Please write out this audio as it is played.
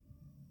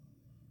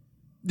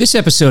This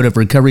episode of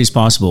Recovery is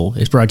Possible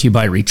is brought to you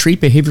by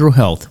Retreat Behavioral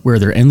Health, where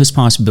there are endless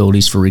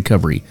possibilities for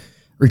recovery.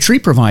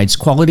 Retreat provides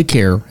quality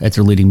care at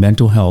their leading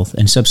mental health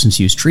and substance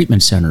use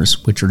treatment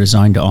centers, which are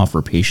designed to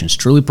offer patients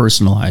truly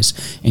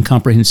personalized and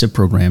comprehensive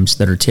programs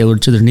that are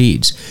tailored to their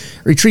needs.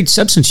 Retreat's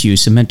substance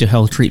use and mental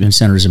health treatment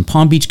centers in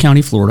Palm Beach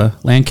County, Florida,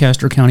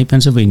 Lancaster County,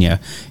 Pennsylvania,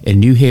 and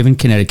New Haven,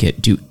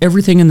 Connecticut do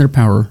everything in their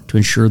power to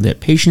ensure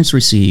that patients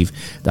receive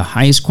the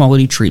highest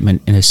quality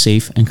treatment in a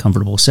safe and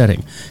comfortable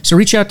setting. So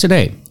reach out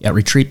today at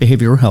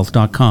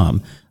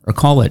retreatbehavioralhealth.com or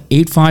call at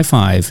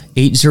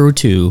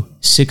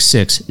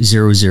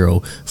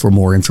 855-802-6600 for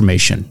more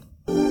information.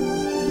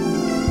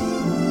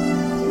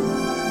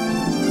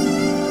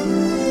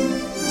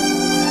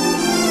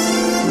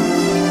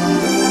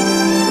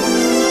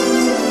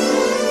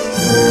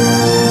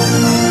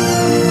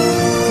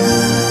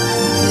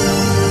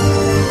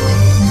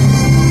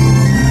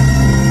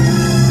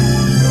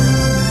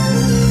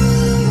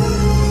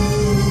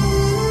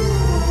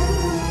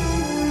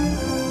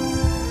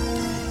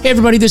 Hey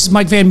everybody, this is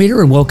Mike Van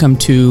Meter and welcome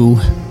to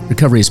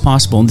Recovery is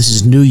Possible. And this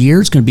is New Year.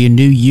 It's going to be a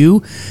new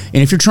you.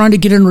 And if you're trying to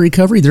get into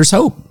recovery, there's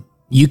hope.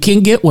 You can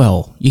get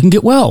well. You can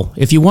get well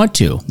if you want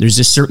to. There's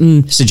just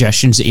certain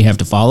suggestions that you have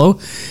to follow.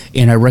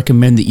 And I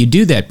recommend that you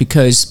do that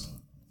because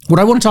what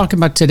I want to talk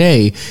about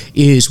today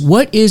is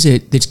what is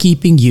it that's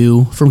keeping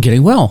you from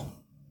getting well?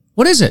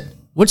 What is it?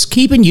 What's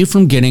keeping you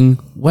from getting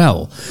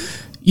well?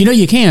 You know,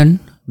 you can.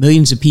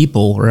 Millions of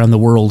people around the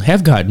world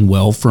have gotten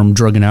well from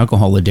drug and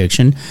alcohol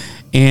addiction.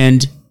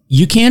 And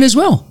you can as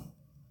well,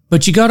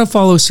 but you got to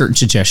follow certain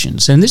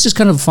suggestions. And this is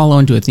kind of a follow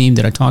into a theme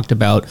that I talked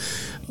about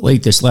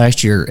late this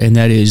last year, and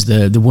that is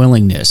the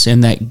willingness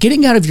and that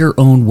getting out of your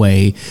own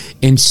way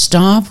and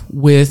stop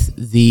with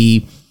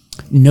the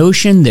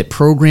notion that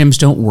programs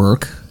don't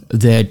work,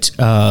 that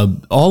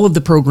all of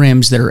the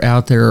programs that are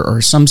out there are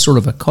some sort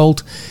of a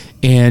cult,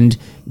 and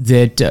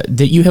that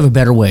you have a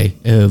better way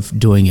of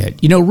doing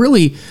it. You know,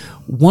 really,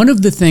 one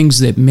of the things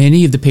that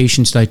many of the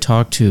patients that I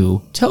talk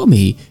to tell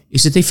me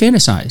is that they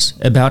fantasize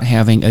about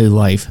having a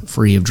life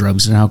free of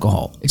drugs and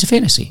alcohol. It's a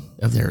fantasy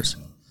of theirs,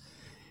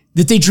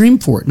 that they dream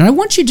for it. And I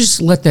want you to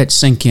just let that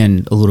sink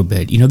in a little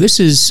bit. You know, this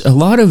is a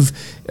lot of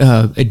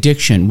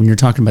addiction when you're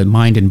talking about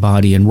mind and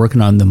body and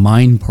working on the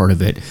mind part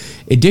of it.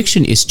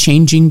 Addiction is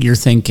changing your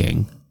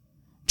thinking,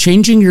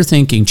 changing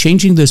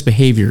those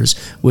behaviors,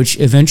 which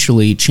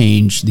eventually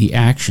change the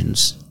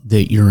actions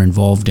that you're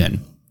involved in.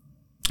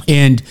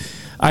 And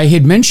I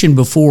had mentioned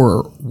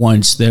before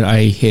once that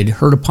I had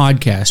heard a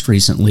podcast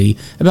recently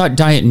about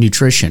diet and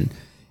nutrition.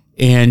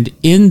 And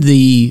in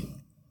the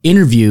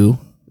interview,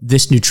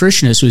 this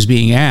nutritionist was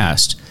being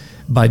asked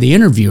by the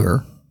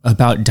interviewer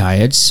about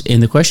diets.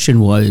 And the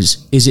question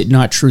was, is it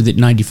not true that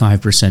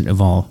 95%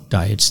 of all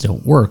diets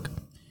don't work?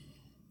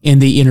 And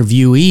the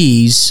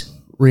interviewee's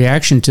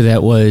reaction to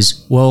that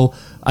was, well,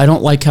 I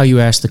don't like how you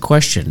asked the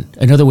question.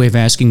 Another way of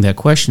asking that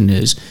question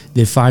is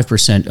that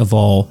 5% of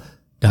all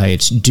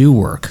diets do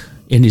work.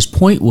 And his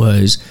point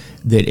was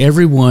that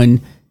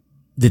everyone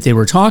that they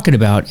were talking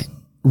about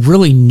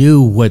really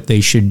knew what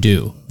they should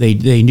do.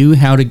 They knew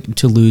how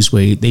to lose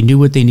weight. They knew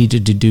what they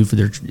needed to do for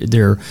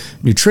their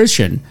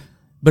nutrition,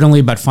 but only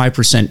about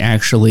 5%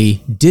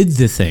 actually did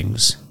the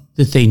things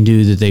that they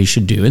knew that they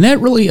should do. And that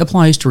really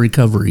applies to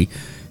recovery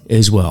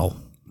as well.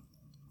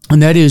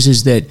 And that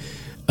is that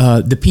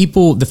the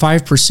people, the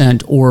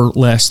 5% or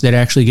less that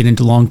actually get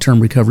into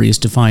long-term recovery is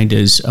defined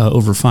as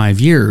over 5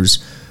 years,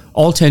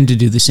 all tend to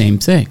do the same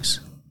things.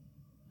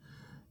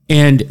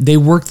 And they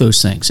work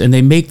those things, and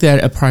they make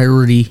that a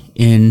priority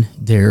in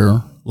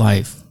their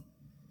life.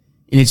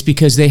 And it's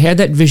because they had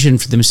that vision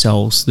for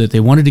themselves that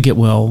they wanted to get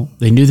well,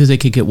 they knew that they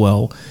could get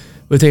well,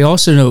 but they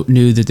also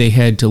knew that they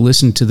had to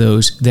listen to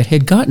those that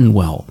had gotten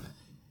well.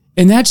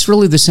 And that's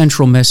really the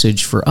central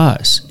message for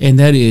us, and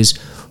that is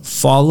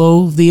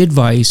follow the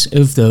advice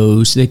of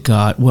those that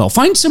got well.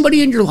 Find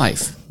somebody in your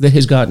life that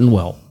has gotten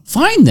well.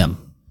 Find them.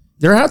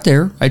 They're out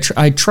there. I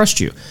trust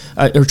you,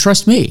 or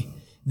trust me.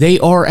 They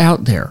are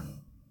out there.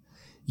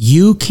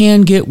 You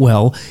can get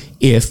well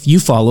if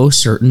you follow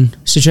certain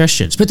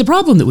suggestions. But the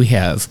problem that we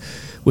have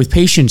with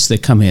patients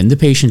that come in, the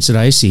patients that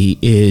I see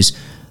is,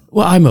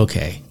 well, I'm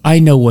okay. I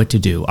know what to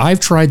do. I've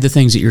tried the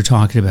things that you're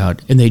talking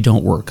about and they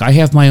don't work. I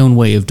have my own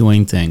way of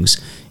doing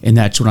things and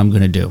that's what I'm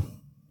going to do.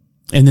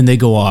 And then they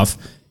go off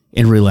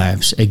and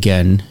relapse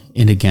again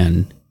and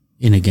again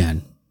and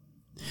again.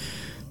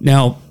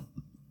 Now,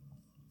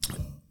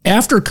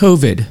 after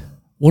COVID,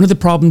 one of the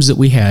problems that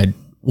we had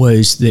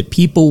was that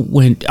people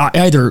went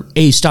either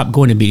stopped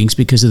going to meetings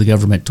because of the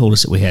government told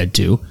us that we had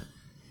to,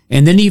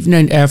 and then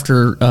even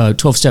after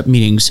 12-step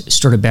meetings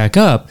started back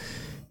up,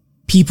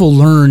 people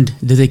learned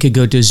that they could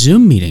go to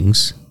Zoom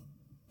meetings,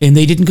 and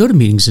they didn't go to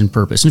meetings in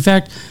purpose. In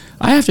fact,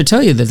 I have to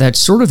tell you that that's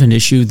sort of an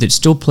issue that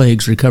still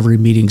plagues recovery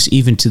meetings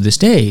even to this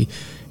day,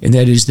 and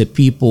that is that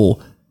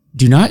people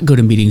do not go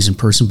to meetings in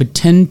person but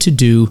tend to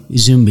do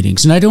Zoom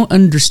meetings, and I don't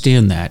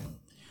understand that.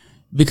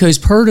 Because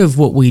part of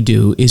what we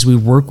do is we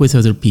work with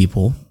other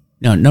people.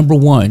 Now, number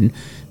one,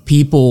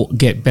 people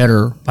get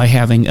better by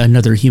having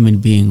another human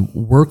being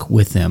work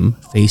with them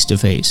face to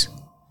face.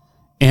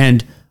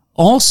 And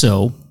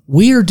also,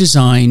 we are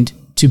designed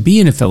to be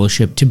in a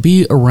fellowship, to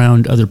be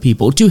around other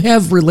people, to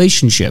have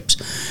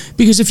relationships.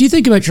 Because if you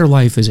think about your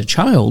life as a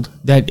child,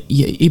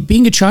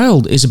 being a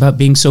child is about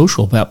being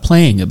social, about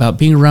playing, about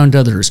being around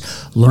others,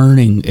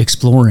 learning,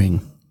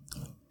 exploring,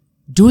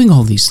 doing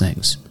all these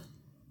things.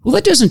 Well,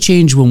 that doesn't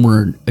change when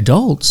we're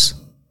adults.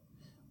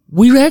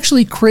 We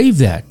actually crave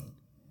that.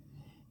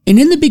 And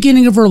in the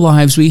beginning of our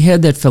lives, we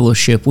had that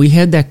fellowship, we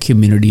had that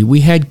community,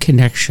 we had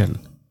connection.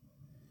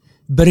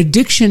 But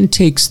addiction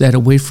takes that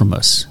away from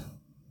us.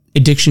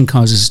 Addiction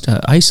causes us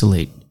to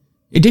isolate.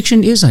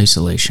 Addiction is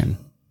isolation.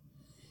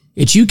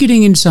 It's you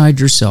getting inside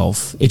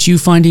yourself. It's you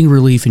finding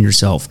relief in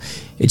yourself.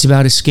 It's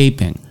about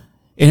escaping.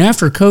 And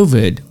after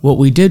COVID, what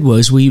we did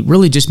was we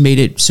really just made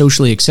it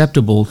socially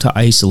acceptable to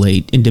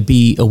isolate and to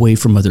be away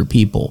from other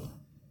people.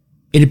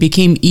 And it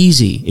became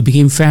easy. It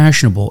became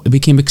fashionable. It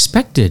became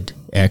expected,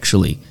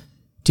 actually,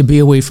 to be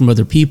away from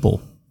other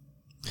people.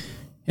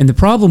 And the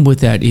problem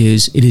with that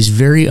is it is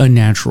very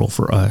unnatural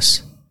for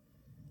us.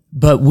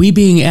 But we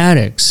being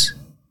addicts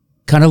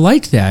kind of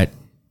like that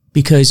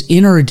because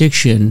in our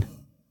addiction,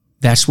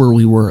 that's where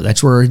we were.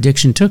 That's where our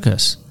addiction took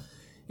us.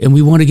 And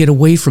we want to get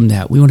away from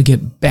that. We want to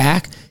get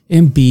back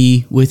and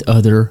be with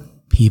other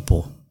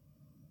people.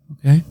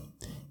 Okay?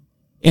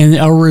 And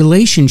our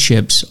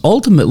relationships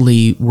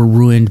ultimately were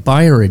ruined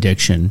by our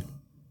addiction.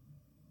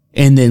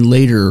 And then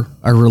later,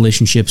 our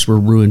relationships were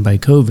ruined by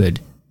COVID.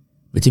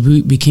 But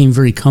they became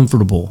very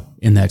comfortable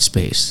in that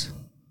space.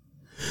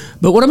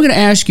 But what I'm going to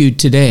ask you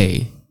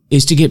today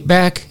is to get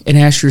back and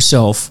ask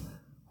yourself,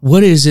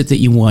 what is it that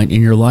you want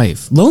in your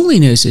life?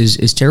 Loneliness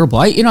is terrible.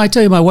 I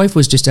tell you, my wife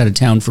was just out of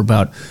town for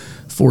about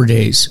 4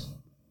 days.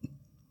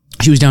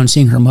 She was down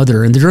seeing her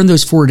mother, and during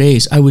those 4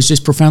 days, I was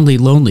just profoundly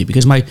lonely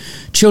because my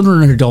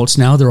children are adults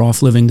now. They're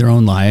off living their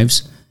own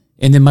lives.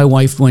 And then my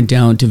wife went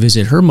down to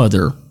visit her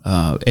mother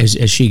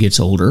as she gets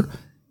older.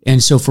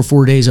 And so for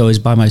 4 days, I was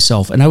by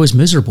myself, and I was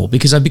miserable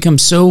because I've become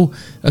so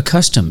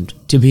accustomed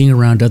to being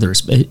around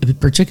others,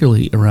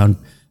 particularly around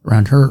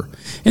her.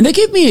 And that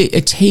gave me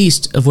a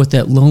taste of what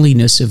that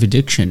loneliness of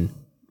addiction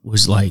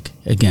was like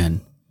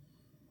again.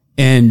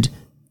 And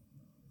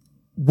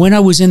when I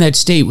was in that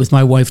state with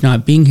my wife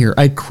not being here,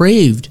 I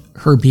craved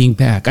her being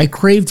back. I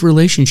craved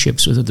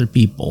relationships with other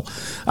people.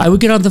 I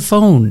would get on the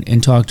phone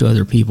and talk to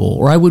other people,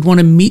 or I would want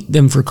to meet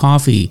them for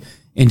coffee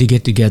and to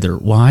get together.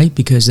 Why?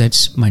 Because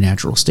that's my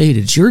natural state.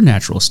 It's your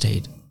natural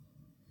state.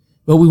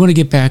 But we want to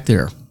get back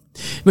there.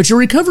 But your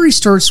recovery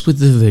starts with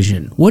the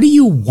vision. What do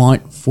you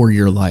want for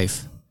your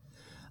life?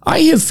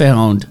 I have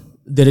found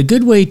that a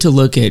good way to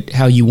look at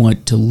how you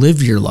want to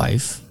live your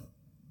life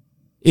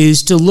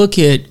is to look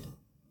at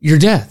your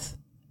death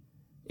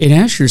and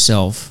ask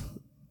yourself,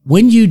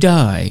 when you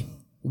die,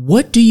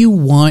 what do you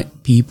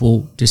want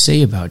people to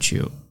say about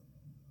you?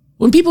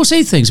 When people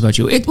say things about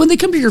you, when they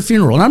come to your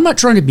funeral, and I'm not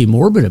trying to be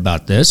morbid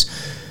about this,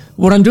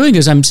 what I'm doing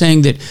is I'm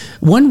saying that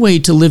one way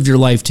to live your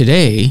life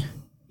today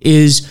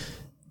is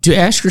to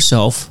ask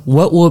yourself,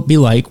 what will it be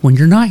like when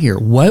you're not here?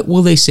 What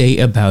will they say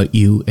about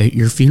you at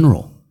your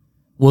funeral?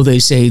 Will they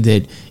say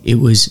that it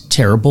was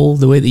terrible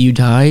the way that you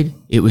died?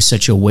 It was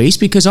such a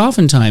waste? Because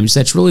oftentimes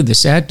that's really the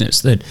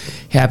sadness that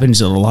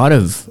happens at a lot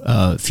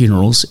of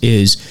funerals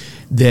is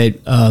that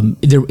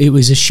it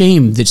was a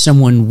shame that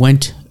someone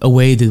went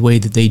away the way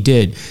that they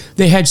did.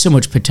 They had so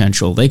much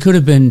potential. They could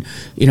have been,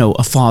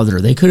 a father.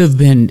 They could have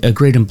been a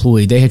great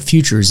employee. They had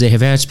futures. They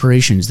have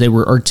aspirations. They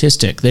were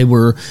artistic. They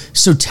were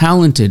so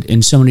talented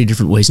in so many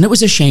different ways. And it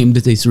was a shame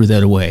that they threw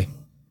that away.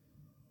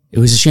 It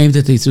was a shame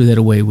that they threw that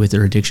away with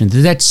their addiction.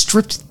 That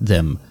stripped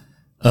them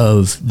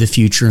of the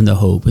future and the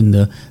hope and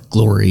the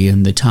glory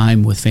and the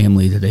time with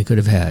family that they could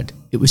have had.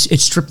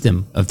 It stripped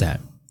them of that.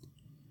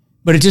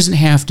 But it doesn't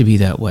have to be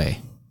that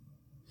way.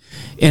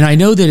 And I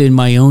know that in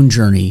my own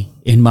journey,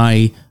 in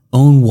my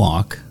own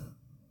walk,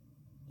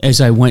 as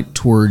I went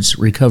towards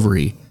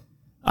recovery,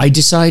 I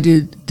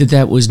decided that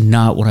that was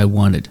not what I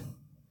wanted.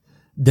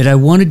 That I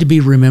wanted to be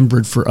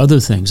remembered for other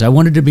things. I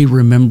wanted to be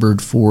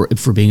remembered for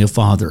being a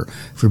father,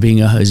 for being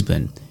a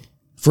husband,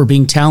 for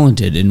being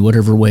talented in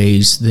whatever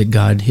ways that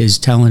God has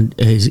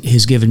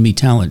given me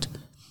talent.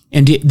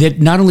 And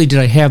that not only did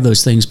I have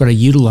those things, but I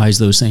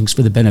utilized those things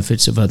for the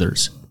benefits of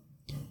others.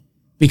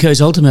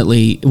 Because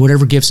ultimately,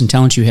 whatever gifts and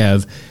talents you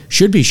have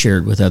should be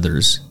shared with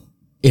others.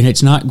 And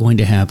it's not going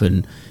to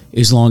happen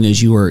as long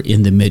as you are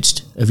in the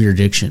midst of your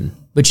addiction.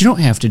 But you don't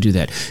have to do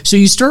that. So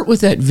you start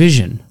with that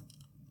vision.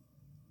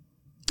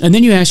 And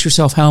then you ask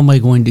yourself, how am I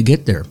going to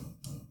get there?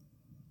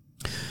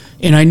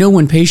 And I know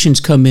when patients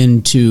come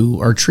into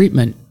our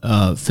treatment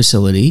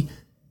facility,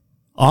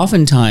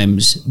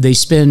 oftentimes they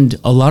spend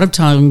a lot of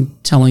time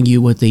telling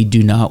you what they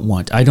do not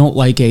want. I don't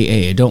like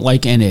AA. I don't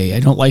like NA.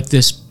 I don't like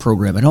this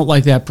program. I don't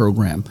like that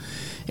program.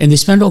 And they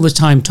spend all this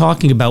time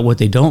talking about what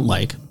they don't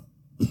like.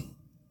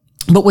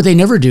 But what they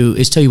never do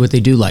is tell you what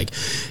they do like.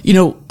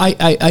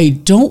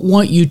 I don't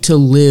want you to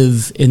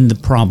live in the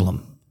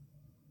problem.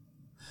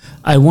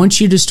 I want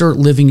you to start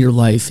living your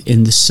life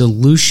in the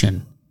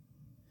solution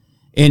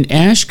and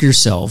ask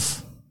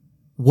yourself,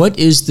 what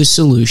is the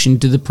solution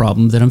to the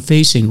problem that I'm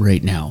facing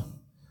right now?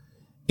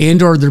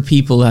 And are there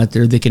people out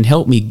there that can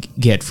help me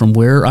get from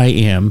where I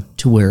am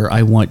to where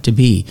I want to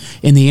be?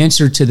 And the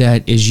answer to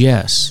that is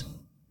yes.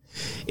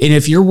 And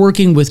if you're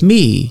working with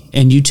me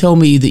and you tell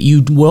me that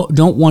you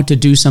don't want to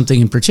do something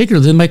in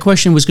particular, then my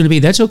question was going to be,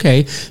 that's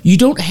okay. You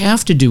don't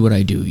have to do what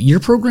I do. Your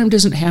program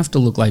doesn't have to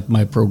look like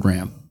my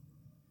program.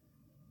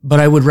 But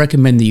I would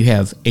recommend that you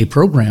have a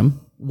program,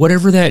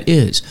 whatever that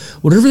is,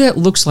 whatever that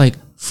looks like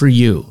for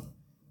you.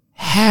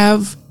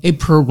 Have a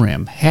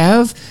program.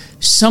 Have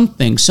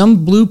something,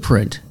 some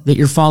blueprint that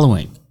you're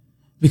following.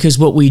 Because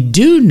what we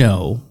do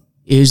know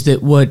is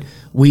that what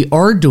we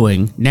are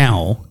doing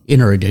now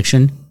in our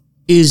addiction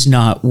is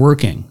not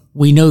working.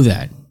 We know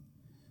that.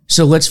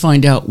 So let's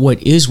find out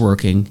what is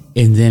working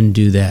and then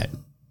do that.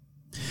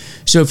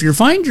 So if you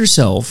find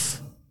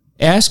yourself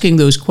asking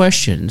those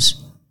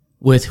questions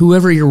with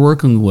whoever you're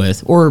working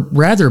with, or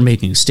rather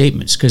making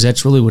statements, because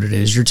that's really what it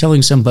is. You're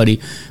telling somebody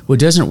what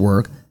doesn't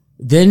work,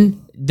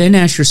 then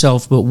ask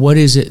yourself, but what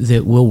is it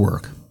that will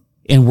work?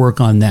 And work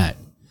on that.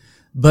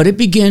 But it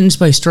begins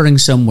by starting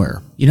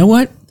somewhere. You know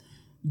what?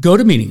 Go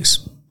to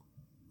meetings.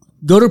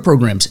 Go to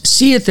programs.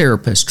 See a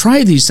therapist.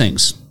 Try these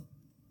things.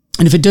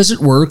 And if it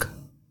doesn't work,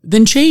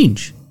 then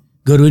change.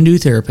 Go to a new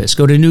therapist.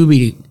 Go to a new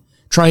meeting.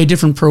 Try a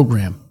different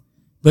program.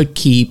 But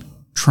keep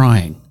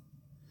trying.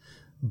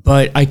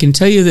 But I can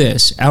tell you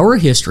this, our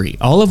history,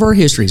 all of our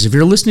histories, if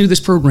you're listening to this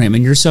program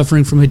and you're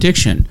suffering from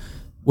addiction,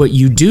 what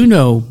you do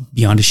know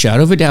beyond a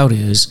shadow of a doubt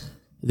is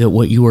that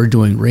what you are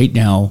doing right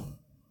now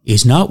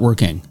is not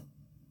working.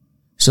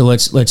 So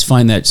let's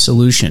find that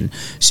solution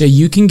so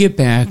you can get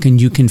back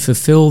and you can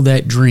fulfill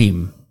that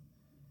dream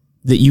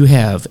that you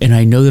have. And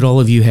I know that all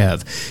of you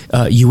have.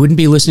 You wouldn't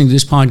be listening to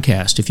this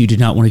podcast if you did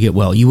not want to get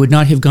well. You would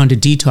not have gone to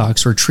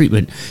detox or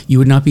treatment. You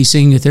would not be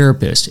seeing a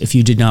therapist if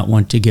you did not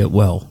want to get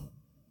well.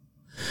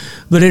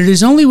 But it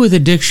is only with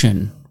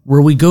addiction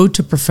where we go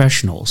to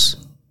professionals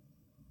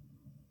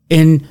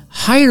and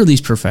hire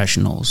these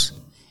professionals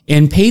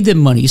and pay them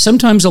money,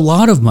 sometimes a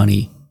lot of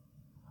money,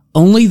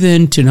 only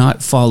then to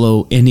not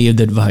follow any of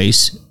the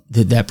advice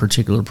that that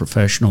particular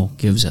professional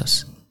gives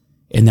us.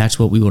 And that's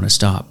what we want to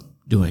stop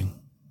doing.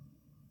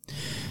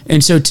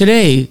 And so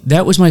today,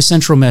 that was my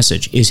central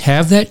message, is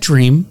have that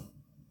dream.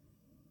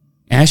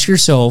 Ask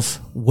yourself,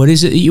 what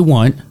is it that you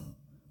want?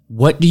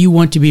 What do you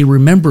want to be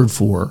remembered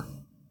for?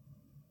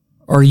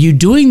 Are you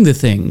doing the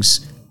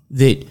things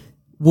that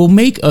will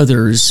make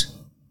others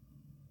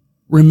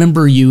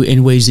remember you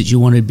in ways that you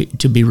want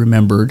to be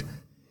remembered?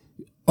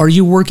 Are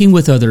you working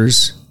with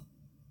others?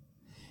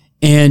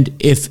 And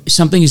if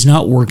something is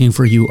not working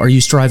for you, are you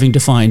striving to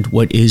find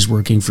what is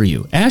working for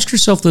you? Ask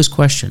yourself those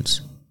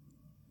questions.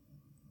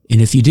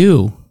 And if you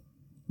do,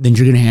 then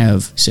you're going to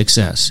have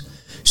success.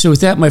 So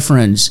with that, my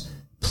friends,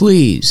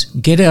 please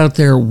get out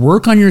there,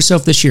 work on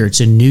yourself this year. It's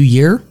a new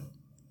year.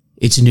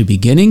 It's a new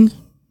beginning.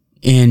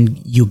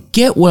 And you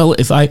get well.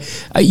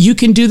 You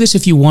can do this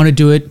if you want to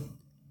do it.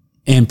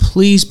 And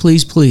please,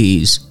 please,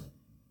 please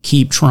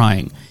keep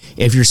trying.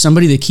 If you're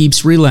somebody that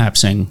keeps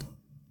relapsing,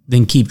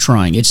 then keep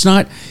trying. It's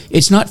not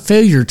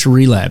failure to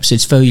relapse.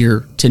 It's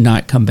failure to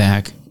not come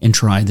back and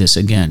try this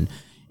again.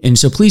 And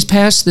so please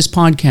pass this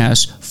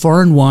podcast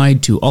far and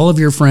wide to all of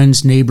your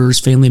friends, neighbors,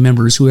 family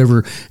members,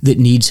 whoever that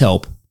needs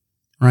help,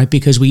 right?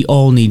 Because we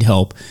all need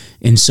help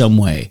in some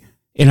way.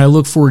 And I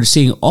look forward to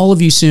seeing all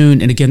of you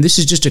soon. And again, this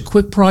is just a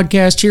quick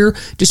podcast here.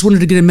 Just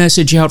wanted to get a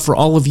message out for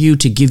all of you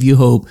to give you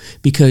hope,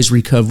 because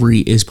recovery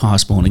is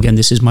possible. And again,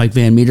 this is Mike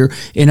Van Meter,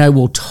 and I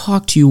will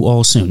talk to you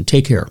all soon.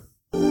 Take care.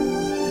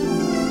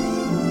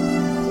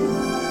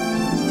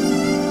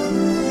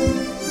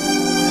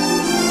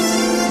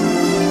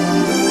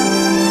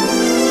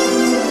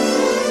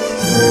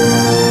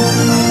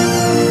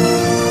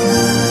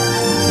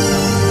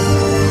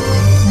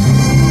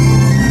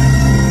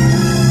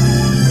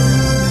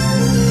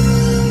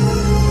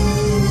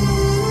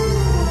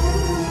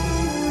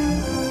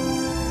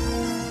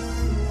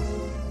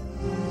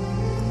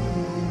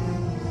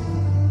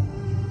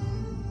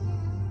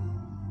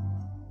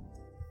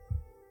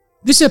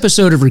 This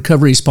episode of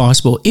Recovery is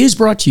Possible is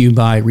brought to you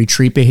by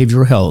Retreat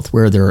Behavioral Health,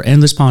 where there are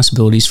endless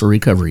possibilities for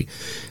recovery.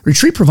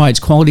 Retreat provides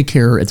quality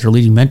care at their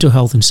leading mental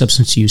health and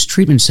substance use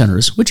treatment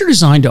centers, which are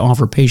designed to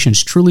offer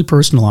patients truly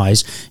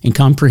personalized and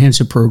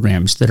comprehensive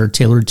programs that are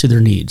tailored to their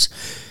needs.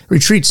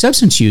 Retreat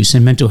substance use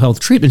and mental health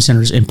treatment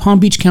centers in Palm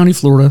Beach County,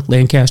 Florida,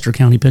 Lancaster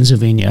County,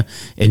 Pennsylvania,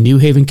 and New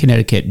Haven,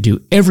 Connecticut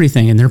do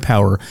everything in their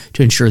power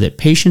to ensure that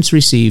patients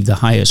receive the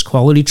highest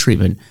quality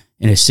treatment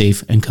in a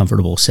safe and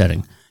comfortable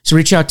setting. So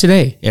reach out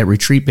today at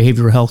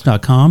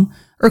retreatbehavioralhealth.com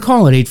or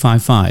call at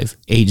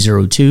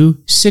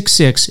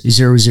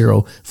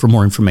 855-802-6600 for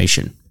more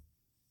information.